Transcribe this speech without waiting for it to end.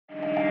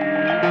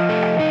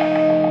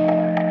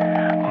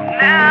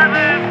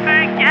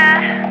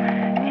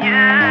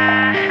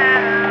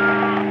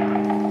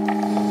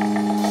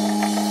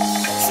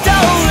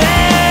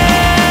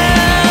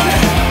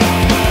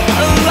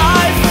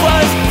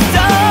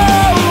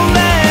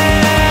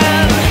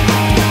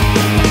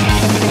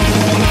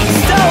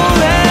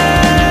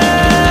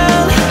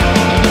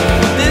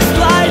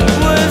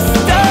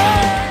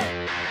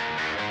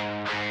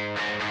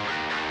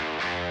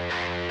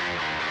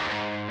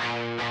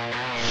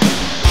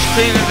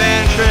clean the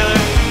van trailer.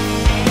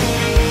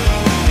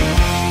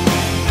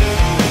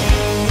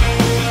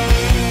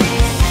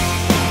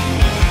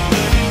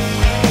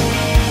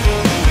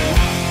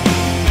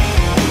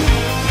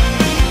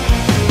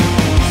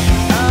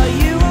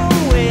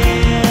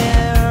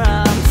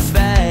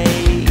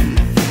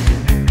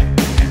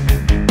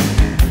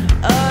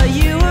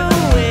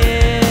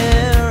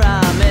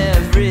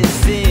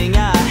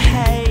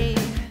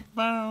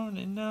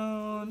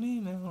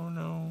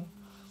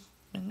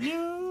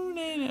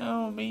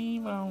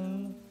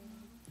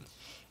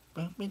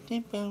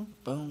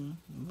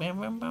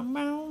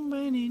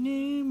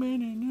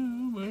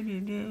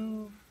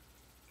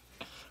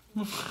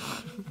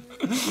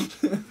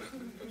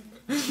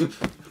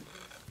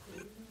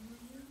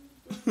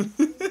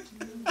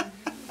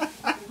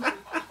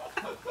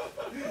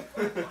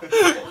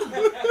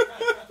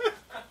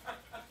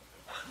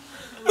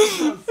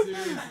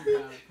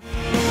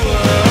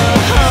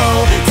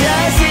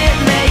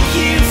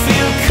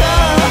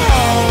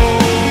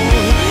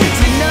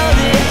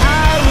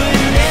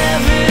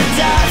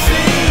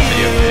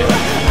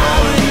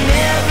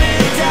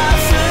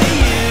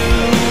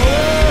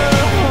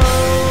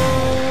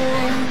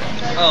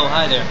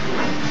 Hi there,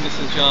 this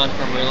is John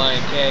from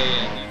Relient K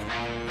and...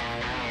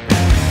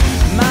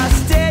 My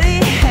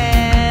steady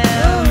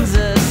hands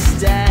are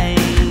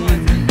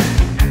stained.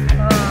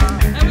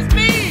 That was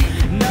me!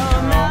 No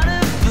amount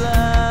of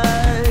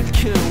blood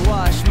could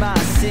wash my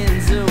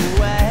sins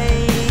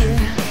away.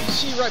 You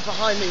see right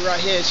behind me right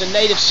here is a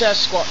native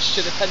Sasquatch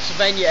to the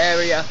Pennsylvania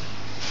area.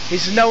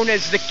 He's known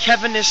as the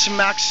Kevinus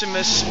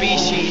maximus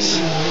species.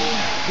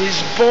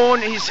 He's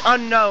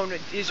unknown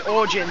his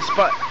origins,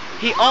 but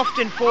he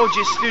often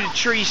forges through the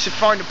trees to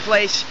find a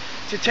place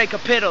to take a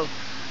piddle.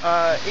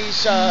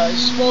 He's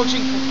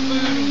foraging for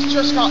food. He's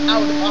just got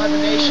out of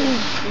hibernation.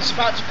 He's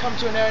about to come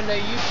to an area near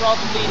you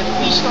probably to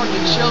feast on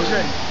your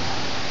children.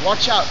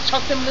 Watch out.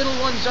 Tuck them little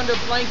ones under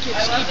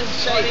blankets. Keep them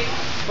safe.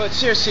 But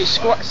seriously,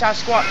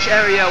 Sasquatch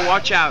area,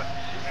 watch out.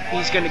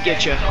 He's gonna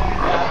get you.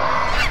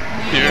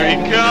 Here he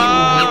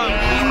comes!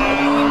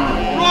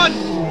 Run!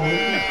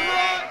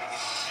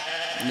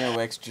 No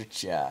extra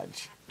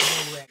charge.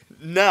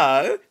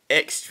 No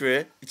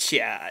extra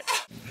charge.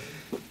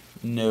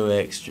 No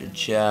extra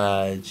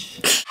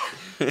charge.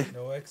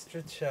 No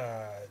extra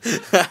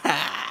charge.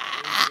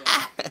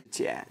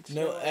 Charge.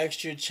 No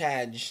extra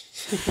charge.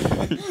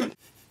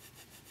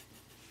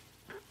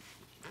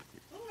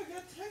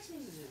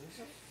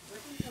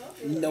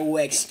 No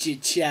extra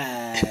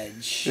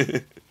charge.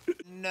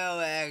 No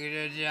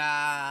extra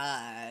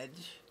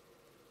charge.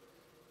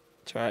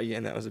 Try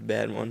again, that was a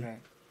bad one.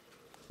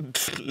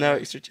 No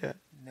extra charge.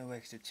 No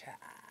extra charge.